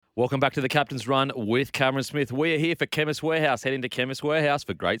Welcome back to the Captain's Run with Cameron Smith. We are here for Chemist Warehouse. Head into Chemist Warehouse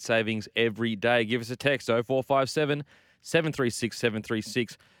for great savings every day. Give us a text 0457 736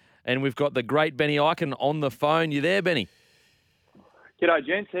 736. And we've got the great Benny Ikin on the phone. You there, Benny? G'day,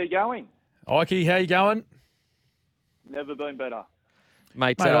 gents. How you going? Ike, how you going? Never been better.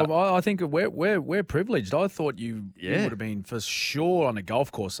 Mate, I think we're privileged. I thought you would have been for sure on a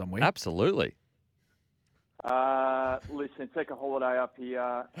golf course somewhere. absolutely. Listen, take a holiday up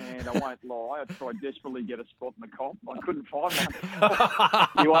here, and I won't lie, I tried desperately to get a spot in the comp. I couldn't find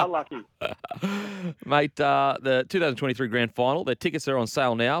one. You are lucky. Mate, the 2023 Grand Final, their tickets are on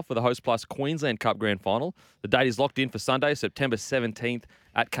sale now for the Host Plus Queensland Cup Grand Final. The date is locked in for Sunday, September 17th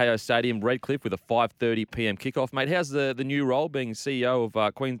at KO Stadium, Redcliffe, with a 5:30 p.m. kickoff. Mate, how's the new role being CEO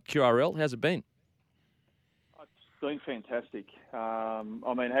of Queen QRL? How's it been? It's been fantastic.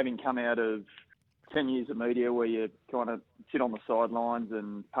 Having come out of 10 years of media where you kind of sit on the sidelines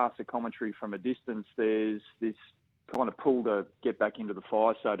and pass the commentary from a distance, there's this kind of pull to get back into the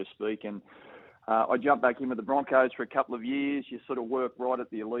fire, so to speak. And I jumped back in with the Broncos for a couple of years. You sort of work right at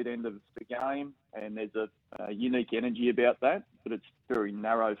the elite end of the game, and there's a unique energy about that, but it's very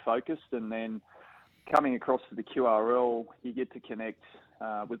narrow focused. And then coming across to the QRL, you get to connect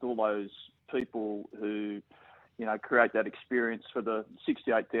with all those people who, create that experience for the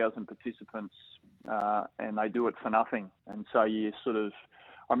 68,000 participants, and they do it for nothing. And so you I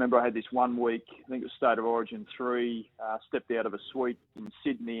remember I had this 1 week, I think it was State of Origin 3, stepped out of a suite in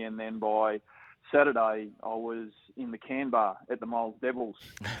Sydney, and then by Saturday I was in the can bar at the Miles Devils.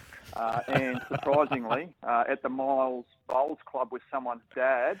 And surprisingly, at the Miles Bowls Club with someone's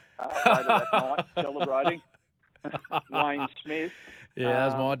dad later that night, celebrating Wayne Smith. Yeah, that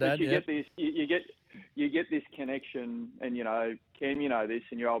was my dad. You get this connection, and Cam, you know this,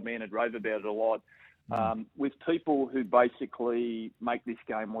 and your old man had rave about it a lot, with people who basically make this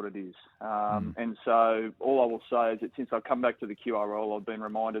game what it is. And so all I will say is that since I've come back to the QRL, I've been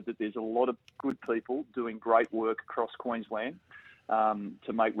reminded that there's a lot of good people doing great work across Queensland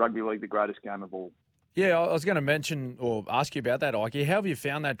to make rugby league the greatest game of all. Yeah, I was going to mention or ask you about that, Ike. How have you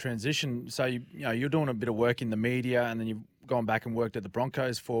found that transition? So you're doing a bit of work in the media, and then you've gone back and worked at the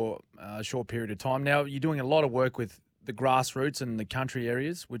Broncos for a short period of time. Now you're doing a lot of work with the grassroots and the country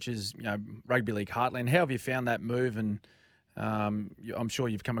areas, which is rugby league heartland. How have you found that move? And I'm sure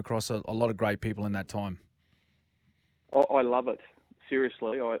you've come across a lot of great people in that time. I love it.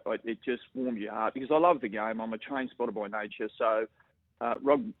 Seriously, it just warms your heart because I love the game. I'm a trained spotter by nature, so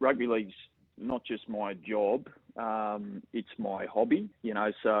rugby league's not just my job, it's my hobby,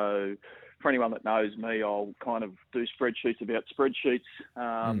 so for anyone that knows me, I'll kind of do spreadsheets about spreadsheets,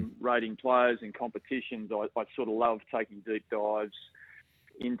 rating players in competitions. I sort of love taking deep dives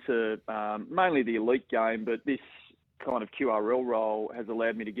into mainly the elite game, but this kind of QRL role has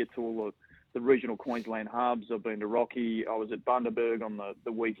allowed me to get to all the regional Queensland hubs. I've been to Rocky. I was at Bundaberg on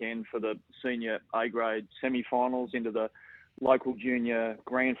the weekend for the senior A-grade semi-finals into the local junior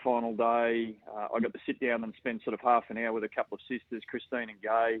grand final day. I got to sit down and spend sort of half an hour with a couple of sisters, Christine and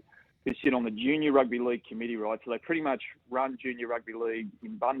Gay, who sit on the Junior Rugby League committee, right? So they pretty much run Junior Rugby League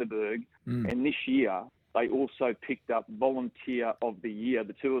in Bundaberg. And this year, they also picked up Volunteer of the Year,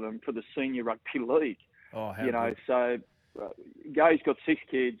 the two of them, for the Senior Rugby League. Oh, how good. So Gay's got 6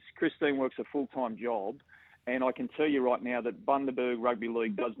 kids. Christine works a full-time job. And I can tell you right now that Bundaberg Rugby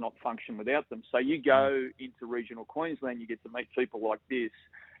League does not function without them. So you go into regional Queensland, you get to meet people like this,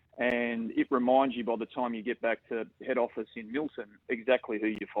 and it reminds you by the time you get back to head office in Milton exactly who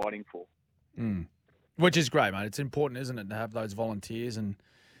you're fighting for. Which is great, mate. It's important, isn't it, to have those volunteers, and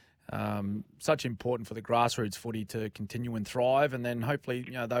such important for the grassroots footy to continue and thrive, and then hopefully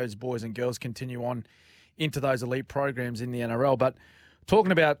those boys and girls continue on into those elite programs in the NRL. But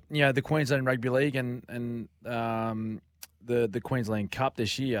talking about the Queensland Rugby League and the Queensland Cup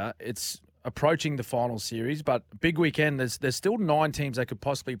this year, it's approaching the final series, but big weekend. There's still 9 teams that could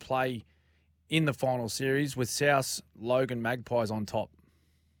possibly play in the final series with South Logan Magpies on top.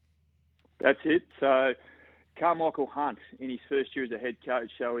 That's it. So Carmichael Hunt in his first year as a head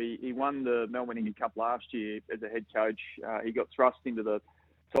coach. So he won the Melbourne Indy Cup last year as a head coach. He got thrust into the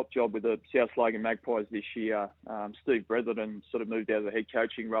top job with the South Logan Magpies this year. Steve Bretherton sort of moved out of the head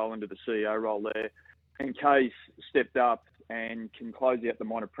coaching role into the CEO role there. And Kay's stepped up and can close out the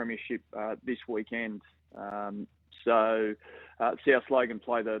minor premiership this weekend. So South Logan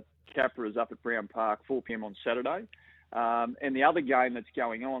play the Capras up at Brown Park, 4 p.m. on Saturday. And the other game that's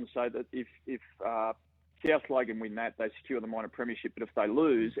going on, so that if South Logan win that, they secure the minor premiership. But if they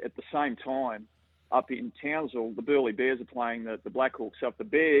lose, at the same time, up in Townsville, the Burleigh Bears are playing the Blackhawks. So if the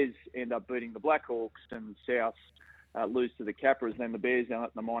Bears end up beating the Blackhawks and South lose to the Capras, then the Bears down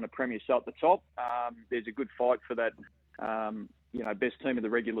at the minor premier. So at the top, there's a good fight for that, best team of the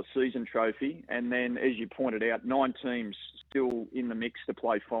regular season trophy. And then, as you pointed out, 9 teams still in the mix to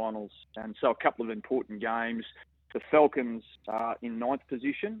play finals. And so a couple of important games. The Falcons are in 9th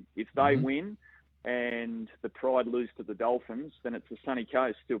position. If they win and the Pride lose to the Dolphins, then it's the Sunny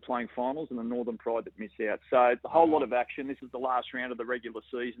Coast still playing finals and the Northern Pride that miss out. So a whole lot of action. This is the last round of the regular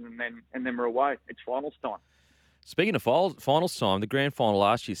season, and then we're away. It's finals time. Speaking of finals time, the grand final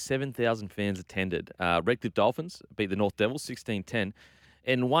last year, 7,000 fans attended. Redcliffe Dolphins beat the North Devils 16-10,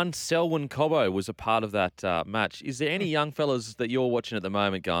 and one Selwyn Cobbo was a part of that match. Is there any young fellas that you're watching at the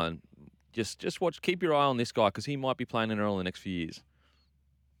moment going, just watch, keep your eye on this guy because he might be playing NRL in the next few years?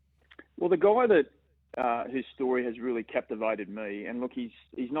 Well, the guy that whose story has really captivated me, and look, he's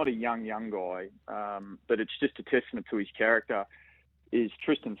not a young guy, but it's just a testament to his character, is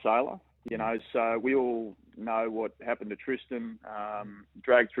Tristan Saylor. So we all know what happened to Tristan,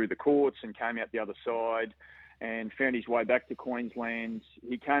 dragged through the courts and came out the other side and found his way back to Queensland.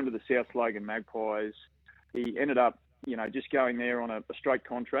 He came to the South Logan Magpies. He ended up, just going there on a straight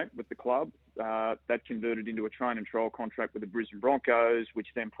contract with the club. That converted into a train and trial contract with the Brisbane Broncos, which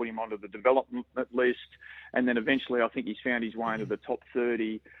then put him onto the development list. And then eventually I think he's found his way into the top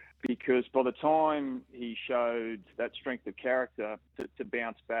 30, because by the time he showed that strength of character to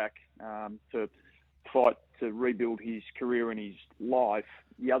bounce back, to fight to rebuild his career and his life,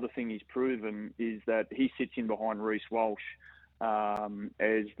 the other thing he's proven is that he sits in behind Reece Walsh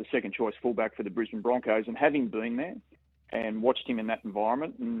as the second choice fullback for the Brisbane Broncos. And having been there and watched him in that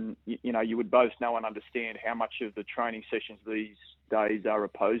environment, and you would both know and understand how much of the training sessions these days are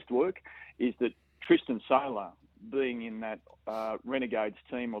opposed work, is that Tristan Saylor, being in that Renegades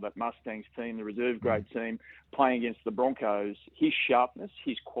team or that Mustangs team, the reserve grade team, playing against the Broncos, his sharpness,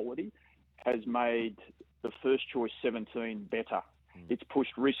 his quality has made the first choice 17 better. It's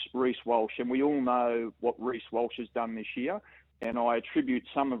pushed Reece Walsh, and we all know what Reece Walsh has done this year. And I attribute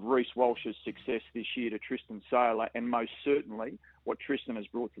some of Reece Walsh's success this year to Tristan Saylor, and most certainly what Tristan has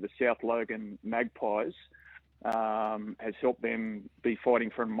brought to the South Logan Magpies has helped them be fighting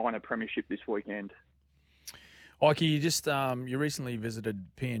for a minor premiership this weekend. Ikin, you recently visited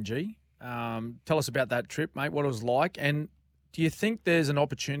PNG. Tell us about that trip, mate, what it was like. And do you think there's an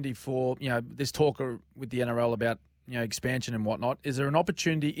opportunity for, this talk with the NRL about, expansion and whatnot? Is there an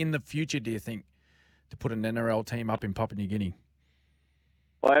opportunity in the future, do you think, to put an NRL team up in Papua New Guinea?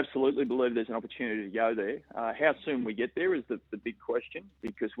 I absolutely believe there's an opportunity to go there. How soon we get there is the big question,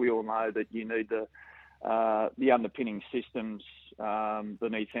 because we all know that you need the underpinning systems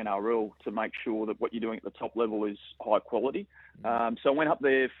beneath NRL to make sure that what you're doing at the top level is high quality. So I went up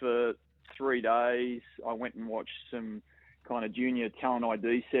there for 3 days. I went and watched some kind of junior talent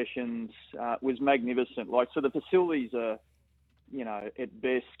ID sessions. It was magnificent. So the facilities are, at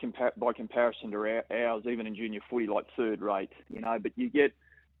best, by comparison to ours, even in junior footy, like third rate, but you get,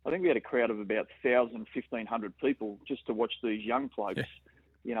 I think we had a crowd of about 1,000, 1,500 people just to watch these young blokes,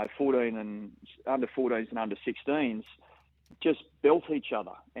 14 and under 14s and under 16s, just belt each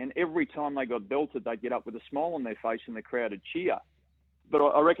other. And every time they got belted, they'd get up with a smile on their face and the crowd would cheer. But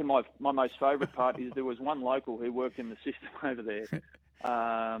I reckon my most favourite part is there was one local who worked in the system over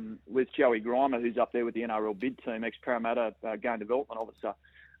there with Joey Grimer, who's up there with the NRL bid team, ex-Parramatta game development officer,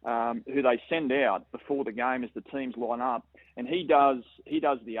 who they send out before the game as the teams line up. And he does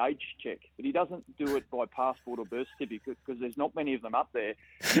the age check, but he doesn't do it by passport or birth certificate because there's not many of them up there.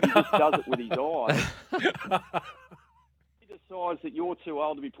 He just does it with his eyes. He decides that you're too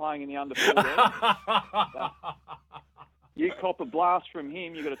old to be playing in the under 14. You cop a blast from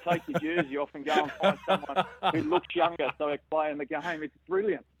him, you've got to take your jersey off and go and find someone who looks younger so they can play in the game. It's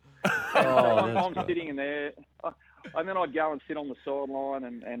brilliant. I'm sitting in there, and then I'd go and sit on the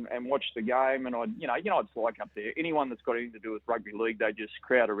sideline and watch the game. And I'd, it's like up there. Anyone that's got anything to do with rugby league, they just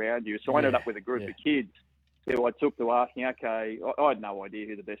crowd around you. So I ended up with a group of kids who I took to asking, okay, I had no idea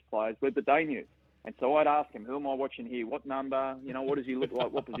who the best players were, but they knew. And so I'd ask him, who am I watching here? What number? What does he look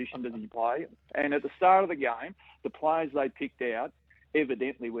like? What position does he play? And at the start of the game, the players they picked out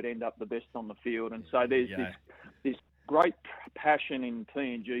evidently would end up the best on the field. And so there's this great passion in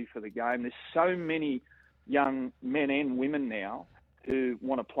PNG for the game. There's so many young men and women now who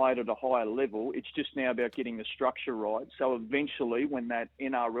want to play it at a higher level. It's just now about getting the structure right. So eventually, when that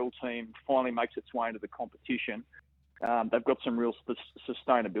NRL team finally makes its way into the competition, they've got some real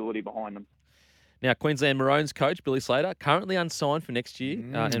sustainability behind them. Now, Queensland Maroons coach Billy Slater, currently unsigned for next year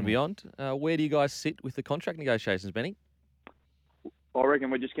and beyond. Where do you guys sit with the contract negotiations, Benny? I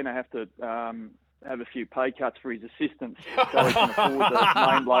reckon we're just going to have to have a few pay cuts for his assistants so he can afford the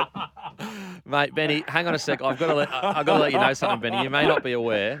main bloke. Mate, Benny, hang on a sec. I've got to let you know something, Benny. You may not be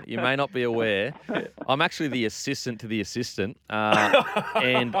aware. I'm actually the assistant to the assistant,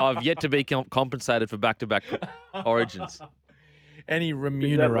 and I've yet to be compensated for back-to-back origins. Any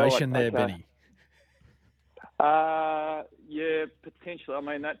remuneration there, Okay. Benny? Yeah, potentially. I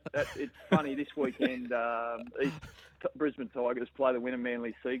mean, that it's funny. This weekend, Brisbane Tigers play the Wynnum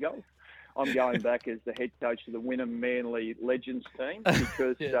Manly Seagulls. I'm going back as the head coach of the Wynnum Manly Legends team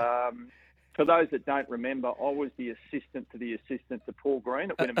because for those that don't remember, I was the assistant to Paul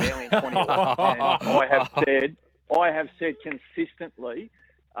Green at Wynnum Manly in 2011. And I have said consistently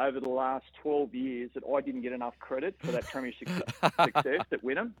over the last 12 years that I didn't get enough credit for that premiership success at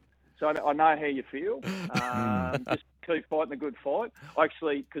Wynnum. So I know how you feel. Just keep fighting the good fight.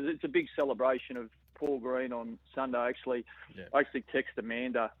 Actually, because it's a big celebration of Paul Green on Sunday. I actually texted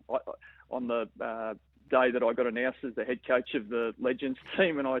Amanda on the day that I got announced as the head coach of the Legends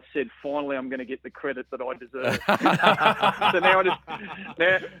team, and I said, finally, I'm going to get the credit that I deserve. So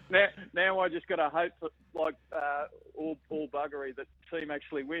now I just got to hope for all buggery that the team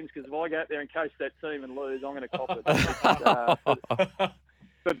actually wins, because if I go out there and coach that team and lose, I'm going to cop it.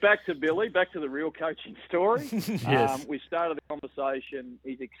 But back to Billy, back to the real coaching story. Yes. We started the conversation.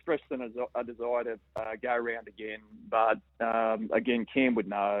 He's expressed a desire to go around again. But, again, Cam would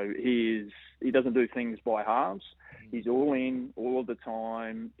know. He doesn't do things by halves. He's all in all the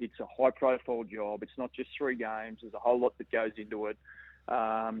time. It's a high-profile job. It's not just 3 games. There's a whole lot that goes into it.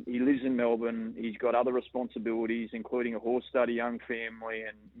 He lives in Melbourne. He's got other responsibilities, including a horse study, young family,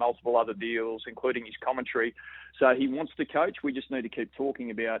 and multiple other deals, including his commentary. So he wants to coach. We just need to keep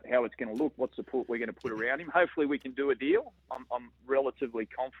talking about how it's going to look, what support we're going to put around him. Hopefully we can do a deal. I'm relatively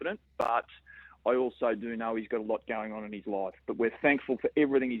confident, but I also do know he's got a lot going on in his life. But we're thankful for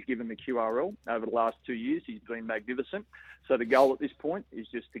everything he's given the QRL over the last 2 years. He's been magnificent. So the goal at this point is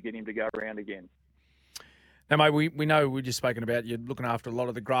just to get him to go around again. Now, mate, we know we've just spoken about you're looking after a lot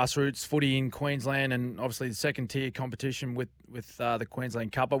of the grassroots footy in Queensland and obviously the second-tier competition with the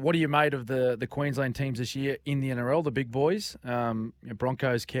Queensland Cup. But what are you made of the Queensland teams this year in the NRL, the big boys?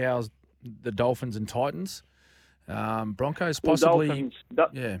 Broncos, Cows, the Dolphins and Titans. Broncos possibly...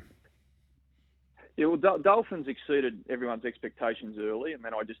 Dolphins exceeded everyone's expectations early, and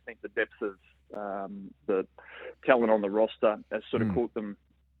then I just think the depth of the talent on the roster has sort of caught them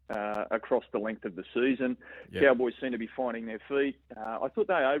across the length of the season. Yep. Cowboys seem to be finding their feet. I thought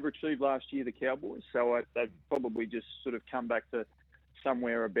they overachieved last year, the Cowboys, so they've probably just sort of come back to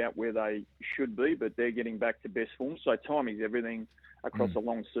somewhere about where they should be, but they're getting back to best form. So timing's everything across a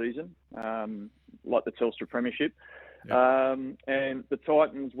long season, like the Telstra Premiership. Yep. And the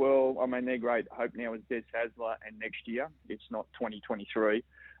Titans, well, I mean, their great hope now is Des Hasler, and next year it's not 2023,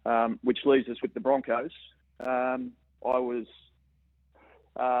 which leaves us with the Broncos. I was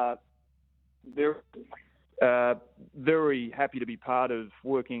very happy to be part of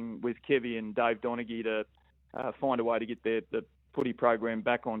working with Kevy and Dave Donaghy to find a way to get the footy program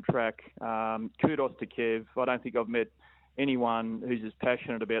back on track. Kudos to Kev. I don't think I've met anyone who's as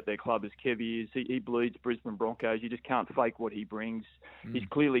passionate about their club as Kevy is. He bleeds Brisbane Broncos. You just can't fake what he brings. He's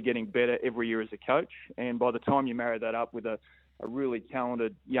clearly getting better every year as a coach, and by the time you marry that up with a really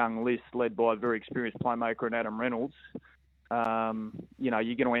talented young list led by a very experienced playmaker in Adam Reynolds, you're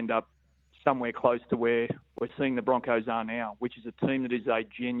going to end up somewhere close to where we're seeing the Broncos are now, which is a team that is a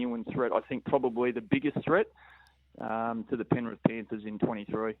genuine threat. I think probably the biggest threat to the Penrith Panthers in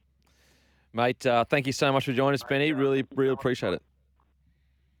 23. Mate, thank you so much for joining us, Benny. Really, really appreciate it.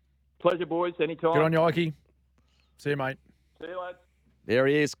 Pleasure, boys. Anytime. Good on you, Ikin. See you, mate. See you, lads. There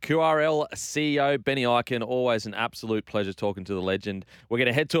he is, QRL CEO Benny Ikin. Always an absolute pleasure talking to the legend. We're going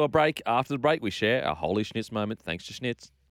to head to a break. After the break, we share our Holy Schnitz moment. Thanks to Schnitz.